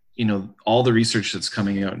about, all the research that's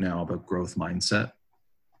coming out now about growth mindset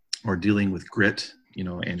or dealing with grit.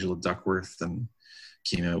 Angela Duckworth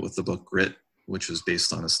came out with the book Grit, which was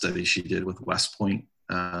based on a study she did with West Point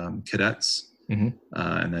cadets, and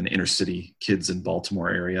then inner city kids in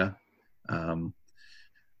Baltimore area.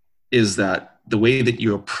 Is that the way that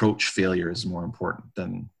you approach failure is more important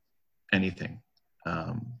than anything.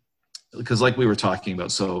 Because like we were talking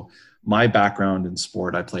about, so my background in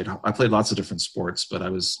sport, I played lots of different sports, but I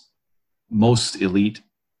was most elite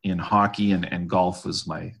in hockey, and golf was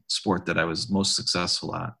my sport that I was most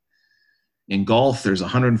successful at. In golf, there's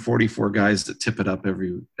 144 guys that tip it up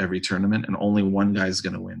every tournament, and only one guy's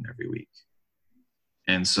going to win every week.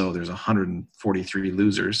 And so there's 143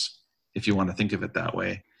 losers, if you want to think of it that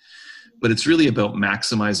way. But it's really about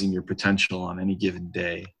maximizing your potential on any given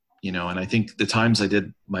day. And I think the times I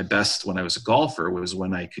did my best when I was a golfer was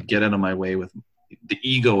when I could get out of my way with the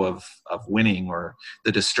ego of winning, or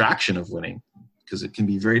the distraction of winning, because it can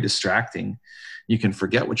be very distracting. You can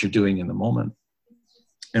forget what you're doing in the moment.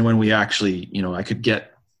 And when we actually, I could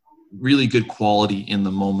get really good quality in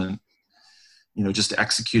the moment, just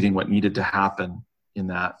executing what needed to happen in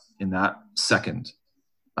that second.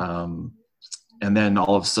 And then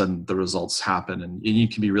all of a sudden the results happen, and you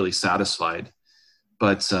can be really satisfied.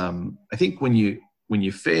 But I think when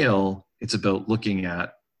you fail, it's about looking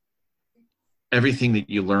at everything that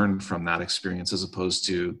you learned from that experience, as opposed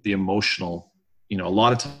to the emotional. A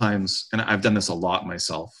lot of times, and I've done this a lot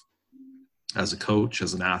myself as a coach,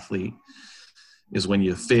 as an athlete, is when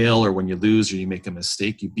you fail or when you lose or you make a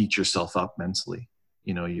mistake, you beat yourself up mentally.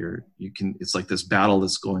 It's like this battle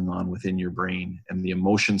that's going on within your brain, and the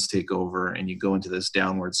emotions take over, and you go into this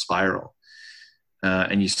downward spiral.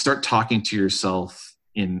 And you start talking to yourself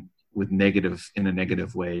in a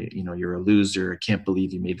negative way. You're a loser. I can't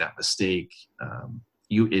believe you made that mistake.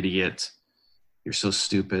 You idiot. You're so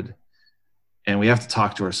stupid. And we have to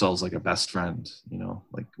talk to ourselves like a best friend,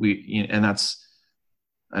 and that's,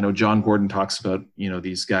 I know John Gordon talks about,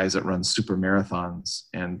 these guys that run super marathons,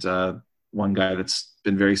 and one guy that's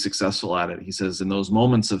been very successful at it, he says, in those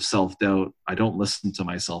moments of self-doubt, I don't listen to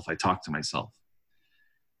myself, I talk to myself.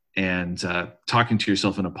 And talking to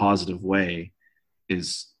yourself in a positive way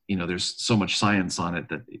is, there's so much science on it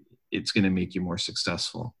that it's going to make you more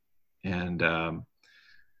successful. And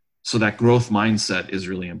so that growth mindset is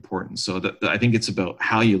really important. So I think it's about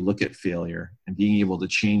how you look at failure and being able to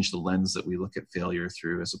change the lens that we look at failure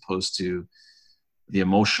through, as opposed to the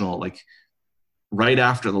emotional, like right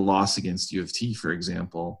after the loss against U of T, for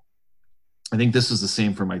example, I think this was the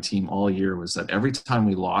same for my team all year, was that every time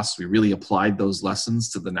we lost, we really applied those lessons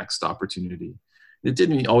to the next opportunity. It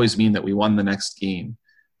didn't always mean that we won the next game,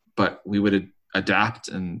 but we would adapt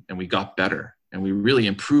and we got better. And we really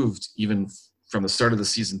improved even from the start of the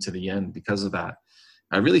season to the end because of that.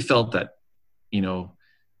 I really felt that,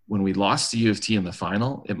 when we lost to U of T in the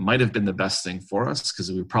final, it might have been the best thing for us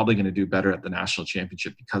because we were probably going to do better at the national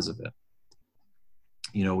championship because of it.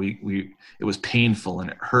 It was painful and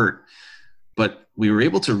it hurt, but we were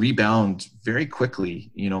able to rebound very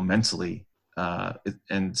quickly, mentally.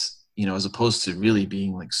 As opposed to really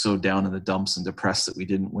being like so down in the dumps and depressed that we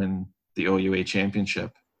didn't win the OUA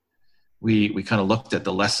championship. We kind of looked at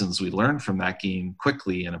the lessons we learned from that game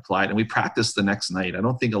quickly and applied, and we practiced the next night. I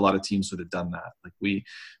don't think a lot of teams would have done that. Like, we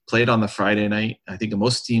played on the Friday night. I think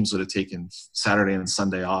most teams would have taken Saturday and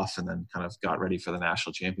Sunday off and then kind of got ready for the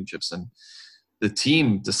national championships. And the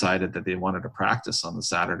team decided that they wanted to practice on the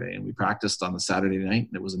Saturday, and we practiced on the Saturday night,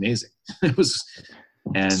 and it was amazing. It was,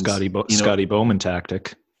 and Scotty Bowman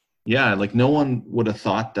tactic. Yeah, like no one would have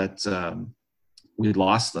thought that we'd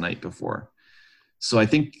lost the night before. So I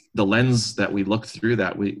think the lens that we looked through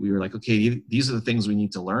that, we were like, okay, these are the things we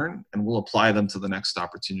need to learn, and we'll apply them to the next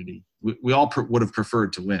opportunity. We all would have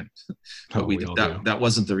preferred to win, but that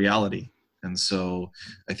wasn't the reality. And so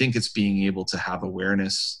I think it's being able to have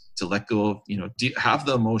awareness, to let go of, have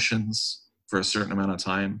the emotions for a certain amount of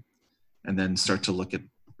time, and then start to look at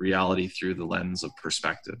reality through the lens of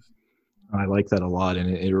perspective. I like that a lot.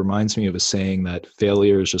 And it reminds me of a saying that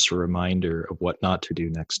failure is just a reminder of what not to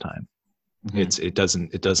do next time. Mm-hmm.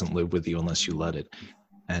 It doesn't live with you unless you let it.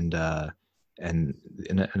 And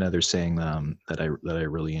another saying that I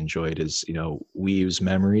really enjoyed is, we use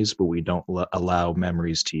memories, but we don't allow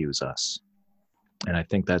memories to use us. And I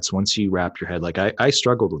think that's, once you wrap your head, like I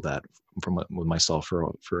struggled with that with myself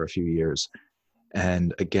for a few years.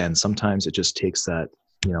 And again, sometimes it just takes that,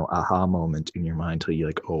 aha moment in your mind till you're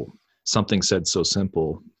like, oh, something said so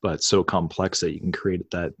simple, but so complex that you can create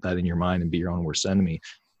that in your mind and be your own worst enemy.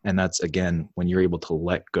 And that's, again, when you're able to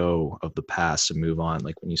let go of the past and move on.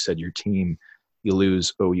 Like when you said your team, you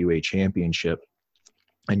lose OUA championship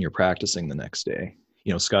and you're practicing the next day.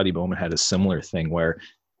 Scotty Bowman had a similar thing where,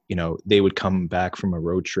 they would come back from a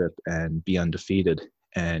road trip and be undefeated,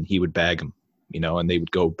 and he would bag them, and they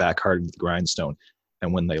would go back hard to the grindstone.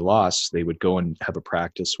 And when they lost, they would go and have a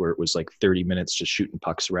practice where it was like 30 minutes just shooting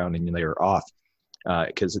pucks around and they were off.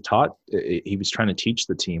 Because he was trying to teach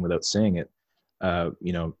the team without saying it,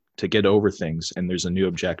 to get over things, and there's a new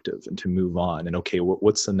objective, and to move on. And okay,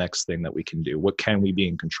 what's the next thing that we can do? What can we be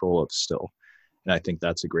in control of still? And I think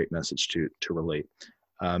that's a great message to relate.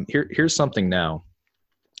 Here's something now.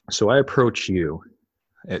 So I approach you,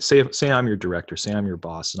 say I'm your director, say I'm your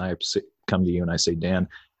boss, and I come to you and I say, Dan,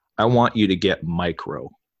 I want you to get micro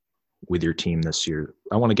with your team this year.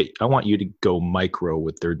 I want you to go micro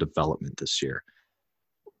with their development this year.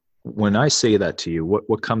 When I say that to you,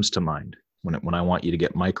 what comes to mind when I want you to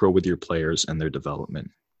get micro with your players and their development?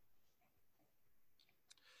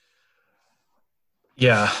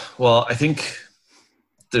 Yeah, well, I think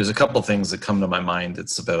there's a couple things that come to my mind.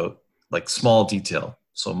 It's about like small detail.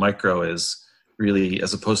 So micro is really,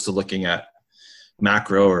 as opposed to looking at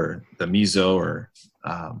macro or the meso or,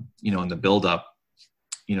 in the buildup,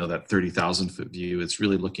 that 30,000 foot view, it's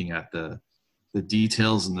really looking at the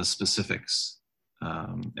details and the specifics.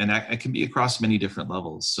 And that can be across many different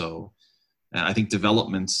levels. So I think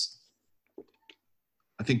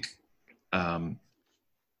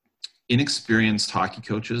inexperienced hockey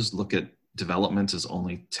coaches look at development as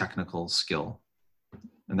only technical skill.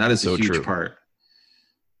 And that is a huge part.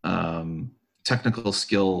 Technical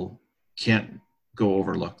skill can't go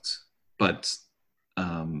overlooked, but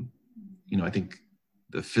I think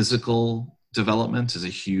the physical development is a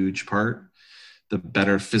huge part. The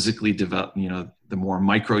better physically develop, the more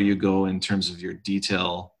micro you go in terms of your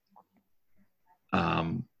detail,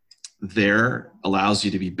 there allows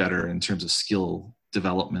you to be better in terms of skill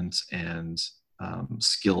development and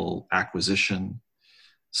skill acquisition,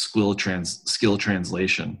 skill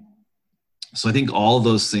translation. So I think all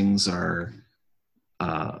those things are,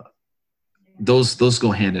 those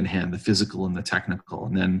go hand in hand, the physical and the technical.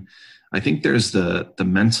 And then I think there's the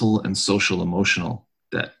mental and social emotional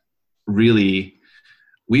that really,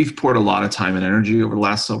 we've poured a lot of time and energy over the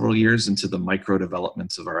last several years into the micro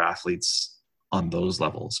developments of our athletes on those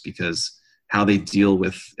levels, because how they deal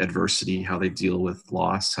with adversity, how they deal with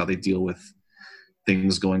loss, how they deal with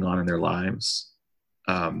things going on in their lives,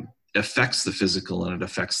 affects the physical and it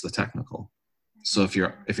affects the technical. So if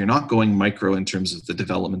you're not going micro in terms of the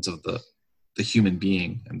development of the human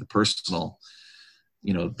being and the personal,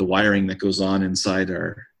 the wiring that goes on inside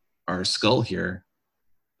our our skull here,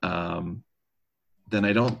 then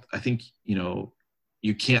I think,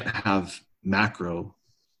 you can't have macro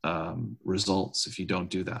results if you don't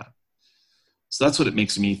do that. So that's what it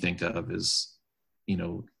makes me think of is,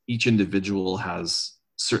 each individual has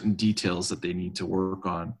certain details that they need to work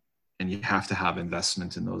on, and you have to have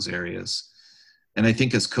investment in those areas. And I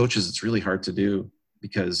think as coaches, it's really hard to do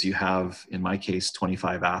because you have, in my case,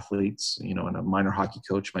 25 athletes, and a minor hockey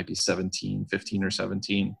coach might be 15 or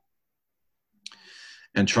 17.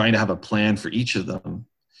 And trying to have a plan for each of them,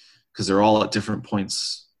 because they're all at different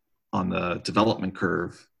points on the development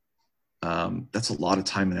curve, that's a lot of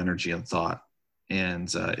time and energy and thought.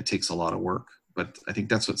 And it takes a lot of work. But I think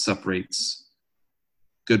that's what separates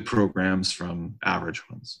good programs from average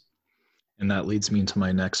ones. And that leads me into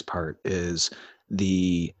my next part is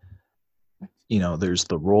there's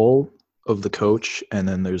the role of the coach, and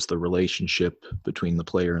then there's the relationship between the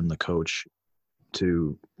player and the coach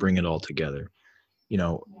to bring it all together.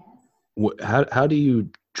 How do you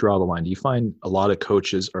draw the line? Do you find a lot of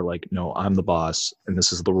coaches are like, no, I'm the boss, and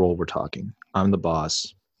this is the role we're talking. I'm the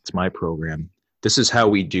boss. It's my program. This is how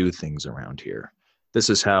we do things around here. This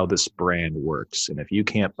is how this brand works. And if you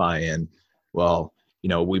can't buy in, well,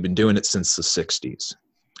 we've been doing it since the 60s.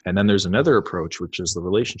 And then there's another approach, which is the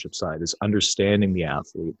relationship side, is understanding the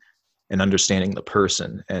athlete and understanding the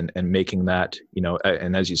person and making that,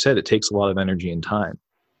 and as you said, it takes a lot of energy and time.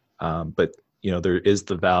 But there is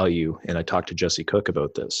the value, and I talked to Jesse Cook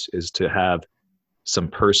about this, is to have some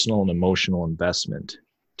personal and emotional investment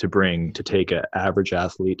to take an average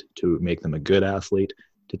athlete to make them a good athlete,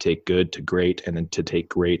 to take good to great, and then to take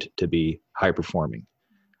great to be high performing.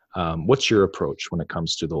 What's your approach when it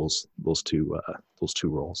comes to those two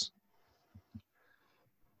roles?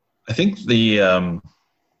 I think the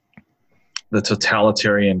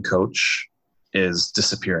totalitarian coach is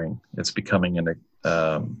disappearing. It's becoming an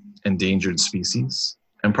endangered species,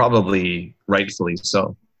 and probably rightfully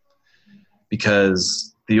so, because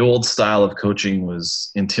the old style of coaching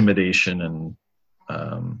was intimidation and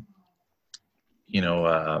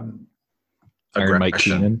aggression. Mike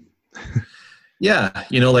Keenan. Yeah,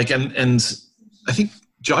 and I think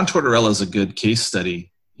John Tortorella is a good case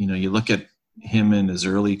study. You look at him in his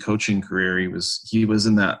early coaching career, he was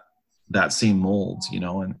in that same mold,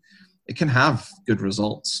 and it can have good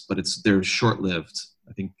results, but they're short-lived.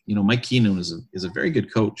 I think, Mike Keenan is a very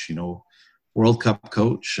good coach, World Cup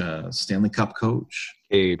coach, Stanley Cup coach.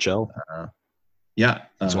 AHL. Yeah.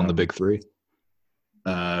 He's one of the big three.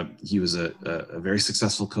 He was a very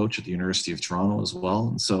successful coach at the University of Toronto as well.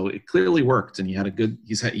 And so it clearly worked, and he had a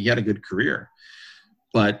good career,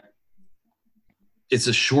 but it's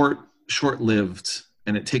a short-lived,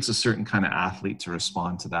 and it takes a certain kind of athlete to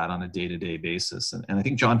respond to that on a day-to-day basis. And I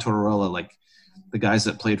think John Tortorella, like the guys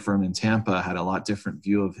that played for him in Tampa, had a lot different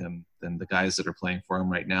view of him than the guys that are playing for him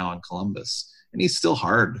right now in Columbus. And he's still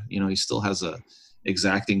hard, he still has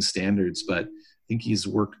exacting standards, but I think he's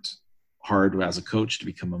worked hard as a coach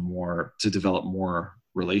to develop more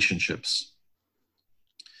relationships.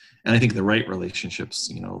 And I think the right relationships,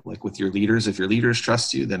 like with your leaders, if your leaders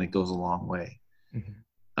trust you, then it goes a long way.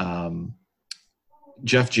 Mm-hmm.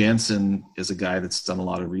 Jeff Jansen is a guy that's done a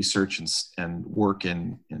lot of research and work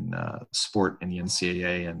in sport in the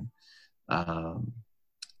NCAA,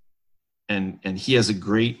 and he has a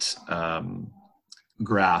great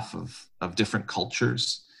graph of different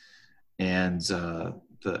cultures, and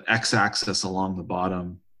the x-axis along the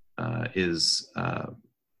bottom is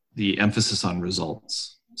the emphasis on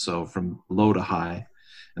results, so from low to high,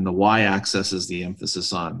 and the y-axis is the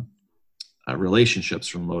emphasis on relationships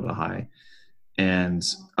from low to high. And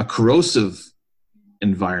a corrosive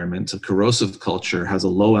environment, a corrosive culture, has a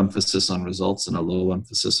low emphasis on results and a low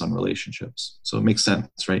emphasis on relationships. So it makes sense,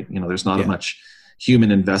 right? There's not much human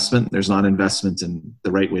investment. There's not investment in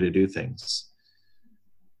the right way to do things.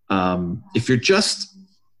 If you're just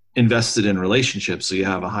invested in relationships, so you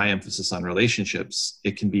have a high emphasis on relationships,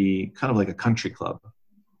 it can be kind of like a country club,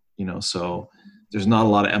 so there's not a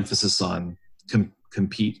lot of emphasis on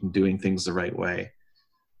compete and doing things the right way.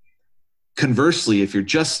 Conversely, if you're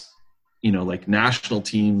just, like national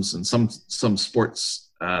teams and some sports,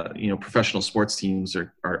 professional sports teams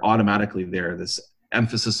are automatically there, this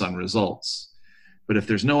emphasis on results. But if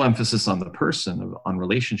there's no emphasis on the person, on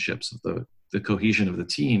relationships, of the cohesion of the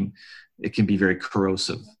team, it can be very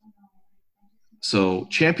corrosive. So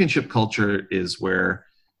championship culture is where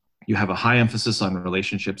you have a high emphasis on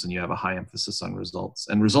relationships and you have a high emphasis on results.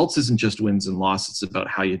 And results isn't just wins and losses, it's about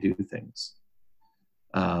how you do things.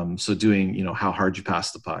 So doing, how hard you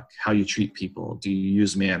pass the puck, how you treat people, do you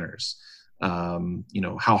use manners,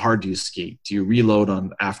 How hard do you skate? Do you reload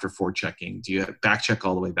on after forechecking? Do you back check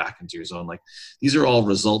all the way back into your zone? Like, these are all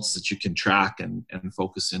results that you can track and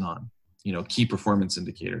focus in on, key performance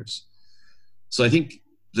indicators. So I think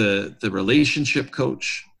the relationship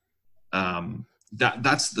coach,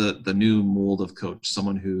 that's the new mold of coach,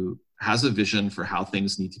 someone who has a vision for how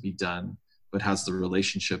things need to be done, but has the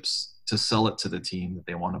relationships to sell it to the team that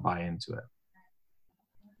they want to buy into it.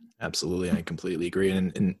 Absolutely. I completely agree.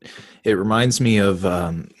 And it reminds me of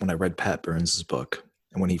when I read Pat Burns' book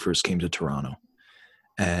and when he first came to Toronto,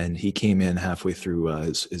 and he came in halfway through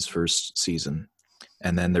his first season.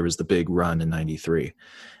 And then there was the big run in 93,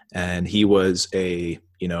 and he was a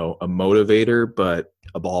motivator, but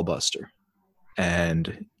a ball buster.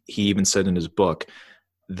 And he even said in his book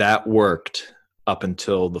that worked up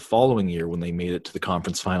until the following year when they made it to the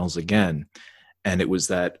conference finals again. And it was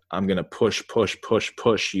that I'm going to push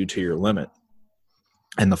you to your limit.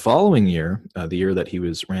 And the following year, the year that he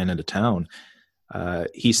ran into town,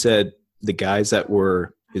 he said the guys that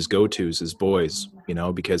were his go-tos, his boys,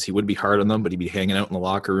 because he would be hard on them, but he'd be hanging out in the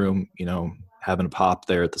locker room, having a pop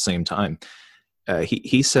there at the same time.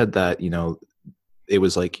 He said that, it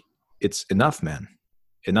was like, it's enough, man.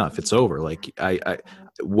 Enough. It's over. Like, I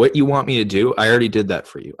what you want me to do, I already did that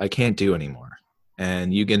for you. I can't do anymore.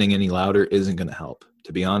 And you getting any louder isn't going to help.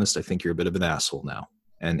 To be honest, I think you're a bit of an asshole now.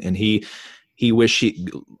 And he wished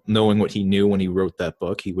knowing what he knew when he wrote that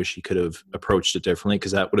book, he wished he could have approached it differently,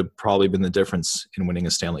 because that would have probably been the difference in winning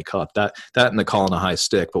a Stanley Cup. That and the calling a high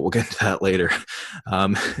stick, but we'll get into that later.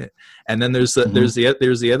 And then there's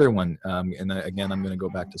the other one. And again, I'm going to go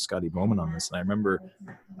back to Scotty Bowman on this. And I remember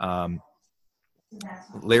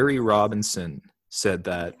Larry Robinson said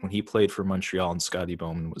that when he played for Montreal and Scotty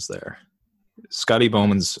Bowman was there, Scotty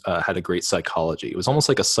Bowman's had a great psychology. It was almost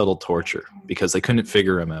like a subtle torture because they couldn't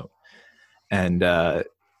figure him out. And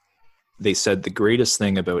they said the greatest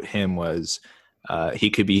thing about him was he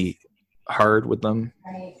could be hard with them.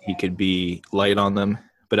 He could be light on them.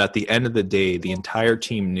 But at the end of the day, the entire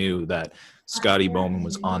team knew that Scotty Bowman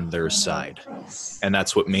was on their side. And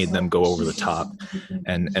that's what made them go over the top.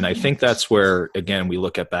 And I think that's where, again, we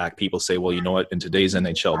look at back, people say, well, you know what, in today's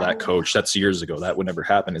NHL, that coach, that's years ago, that would never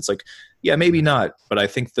happen. It's like, yeah, maybe not. But I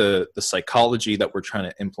think the psychology that we're trying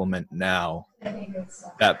to implement now,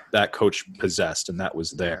 that coach possessed, and that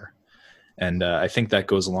was there. And I think that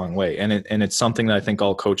goes a long way. And it's something that I think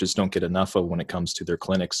all coaches don't get enough of when it comes to their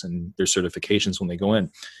clinics and their certifications when they go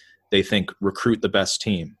in. They think recruit the best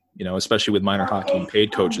team, especially with minor hockey and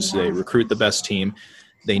paid coaches today, recruit the best team.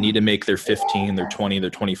 They need to make their 15, their 20, their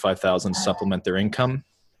 25,000 supplement their income,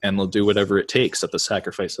 and they'll do whatever it takes at the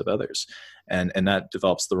sacrifice of others. And that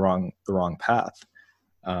develops the wrong path.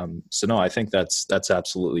 So no, I think that's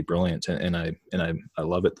absolutely brilliant. And I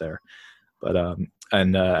love it there. But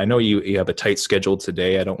I know you have a tight schedule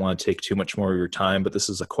today. I don't want to take too much more of your time, but this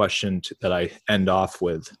is a question that I end off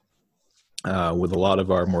with a lot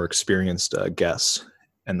of our more experienced guests.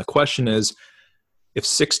 And the question is, if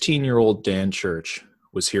 16-year-old Dan Church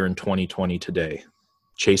was here in 2020 today,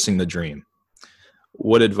 chasing the dream,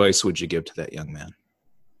 what advice would you give to that young man?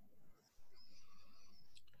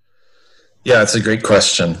 Yeah, it's a great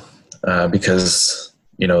question because,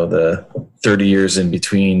 the 30 years in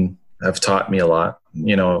between have taught me a lot,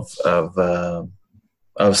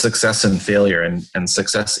 of success and failure and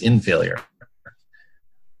success in failure.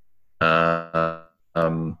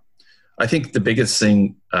 I think the biggest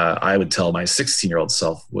thing I would tell my 16-year-old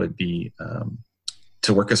self would be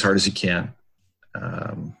to work as hard as you can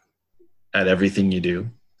at everything you do,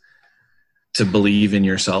 to believe in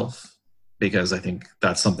yourself, because I think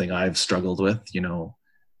that's something I've struggled with,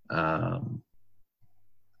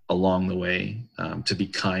 along the way, to be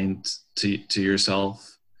kind to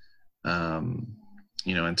yourself, and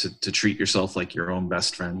to treat yourself like your own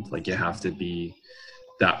best friend. Like, you have to be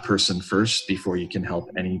that person first before you can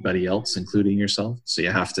help anybody else, including yourself. So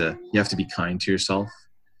you have to be kind to yourself.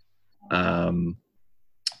 Something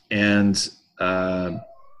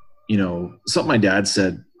my dad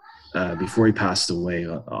said before he passed away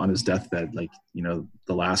on his deathbed, the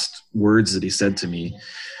last words that he said to me,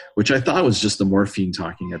 which I thought was just the morphine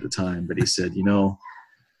talking at the time, but he said,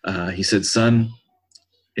 he said, son,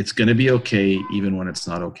 it's going to be okay even when it's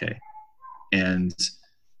not okay. And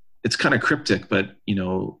it's kind of cryptic, but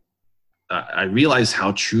I realize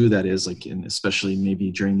how true that is. Especially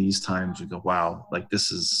maybe during these times, we go, wow,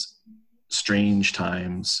 this is strange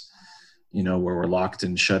times, where we're locked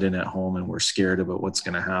and shut in at home and we're scared about what's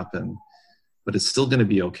going to happen, but it's still going to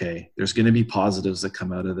be okay. There's going to be positives that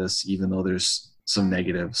come out of this, even though there's some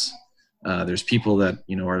negatives. There's people that,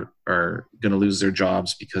 are going to lose their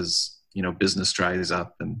jobs because, business dries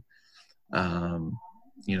up, and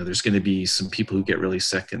There's going to be some people who get really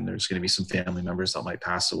sick, and there's going to be some family members that might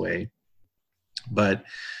pass away. But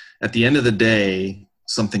at the end of the day,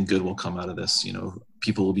 something good will come out of this.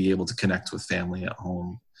 People will be able to connect with family at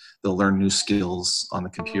home. They'll learn new skills on the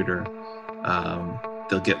computer.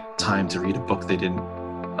 They'll get time to read a book they didn't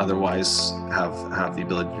otherwise have the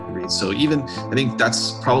ability to read. So I think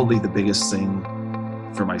that's probably the biggest thing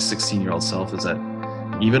for my 16-year-old self, is that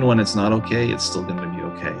even when it's not okay, it's still going to be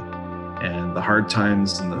okay. And the hard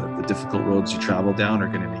times and the difficult roads you travel down are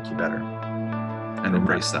going to make you better, and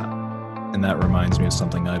embrace that. And that reminds me of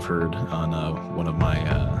something I've heard on one of my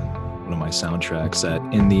soundtracks, that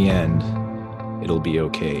in the end, it'll be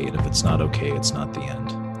okay. And if it's not okay, it's not the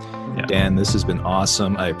end. Yeah. Dan, this has been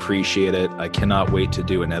awesome. I appreciate it. I cannot wait to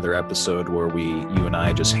do another episode where you and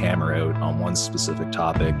I just hammer out on one specific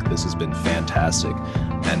topic. This has been fantastic,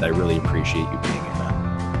 and I really appreciate you being here,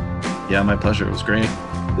 man. Yeah, my pleasure. It was great.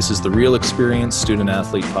 This is the Real Xperience Student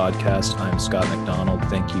Athlete Podcast. I'm Scott McDonald.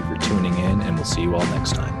 Thank you for tuning in, and we'll see you all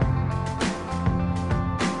next time.